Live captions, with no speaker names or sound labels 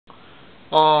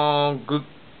Good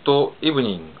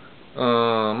evening.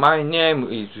 My name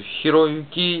is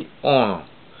Hiroyuki Ono.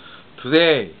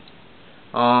 Today,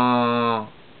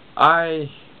 I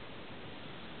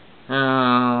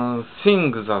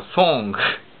sing the song,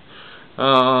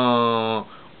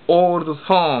 old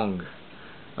song,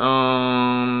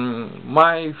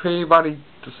 my favorite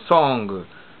song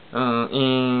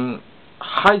in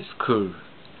high school.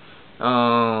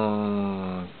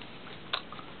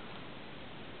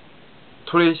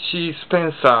 Tracie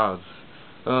Spencer's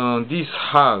This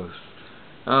House.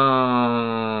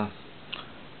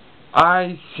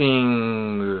 I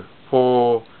sing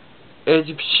for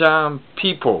Egyptian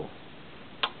people.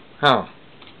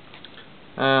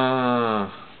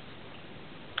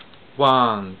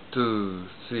 One, two,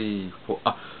 three, four.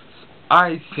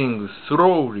 I sing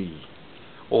slowly.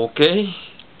 Okay?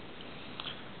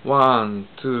 One,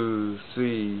 two,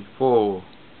 three, four.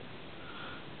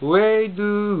 Where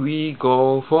do we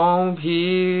go from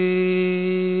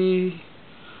here?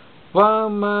 What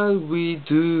must we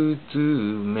do to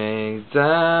make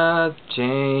that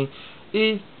change?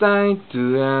 It's time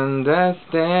to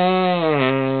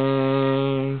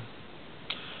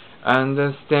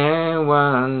understand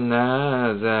one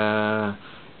another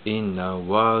in a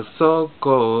world so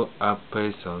cold, a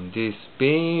place of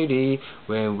disability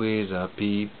where we the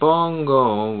people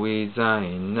go without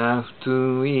enough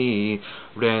to eat.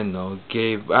 Let not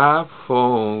give up,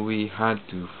 for we had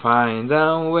to find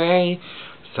a way,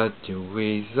 such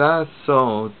with our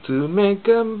soul to make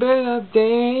a better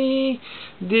day.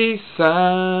 This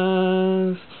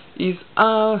house is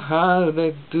our heart,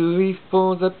 let's do it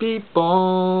for the people.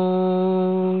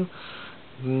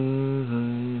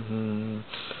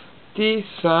 This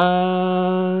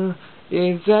house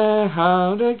is our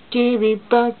heart, let's give it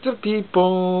back to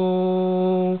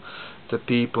people. The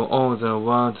people of the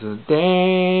world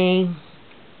today.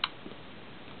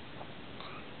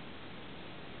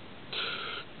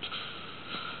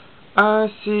 I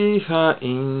see her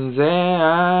in their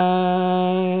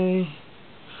eye.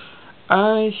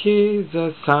 I hear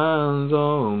the sound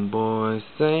of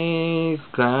voices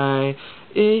cry.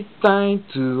 It's time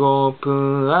to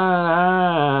open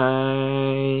eyes.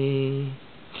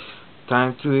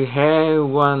 Time to help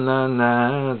one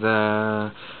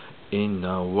another in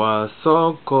a world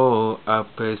so cold, a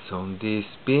place of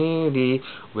disability.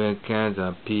 Where can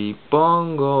the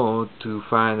people go to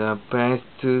find a place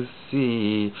to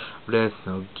see? Let's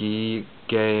not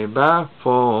give up,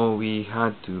 for we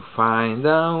had to find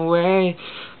a way,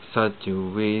 such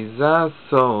with our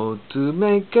soul to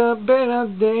make a better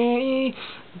day.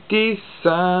 This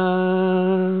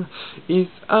song is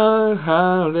our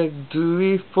heart, let's do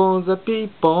it for the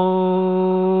people.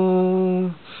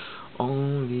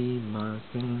 Only my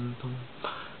symptom.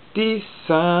 This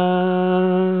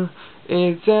song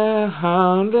is our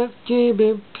heart, let's give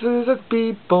it to the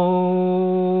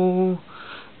people.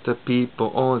 The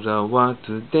people of the world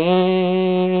today.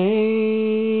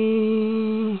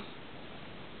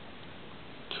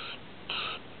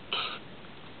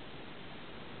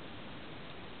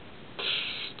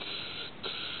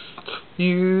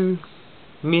 You,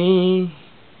 me,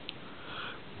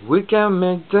 we can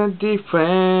make the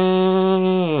difference.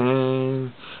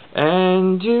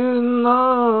 And you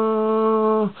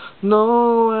know,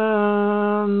 no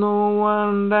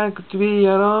one like to be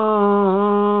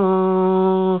alone.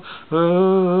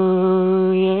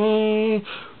 Oh, yeah.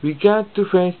 We got to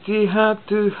face it heart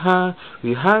to heart.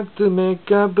 We have to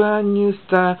make a brand new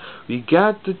start. We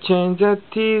got to change a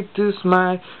tear to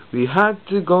smile. We have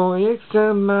to go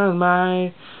extra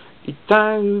mile. It's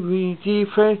time we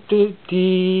defeated.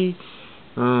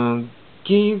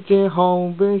 Give the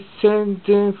hope and set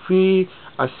them free.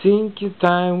 I think it's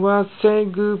time to say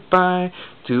goodbye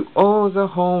to all the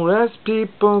homeless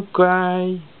people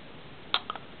cry.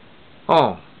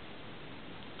 Oh.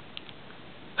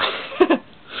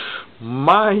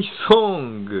 My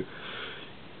song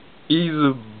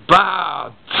is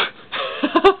bad.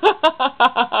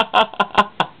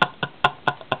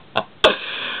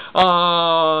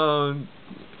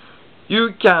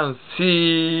 You can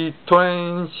see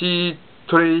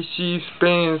Tracie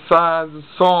Spencer's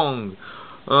song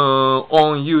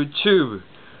on YouTube.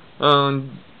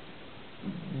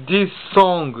 This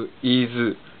song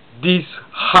is This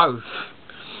House.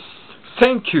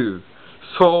 Thank you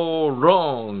so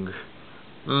long.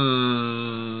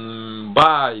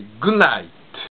 Bye. Good night.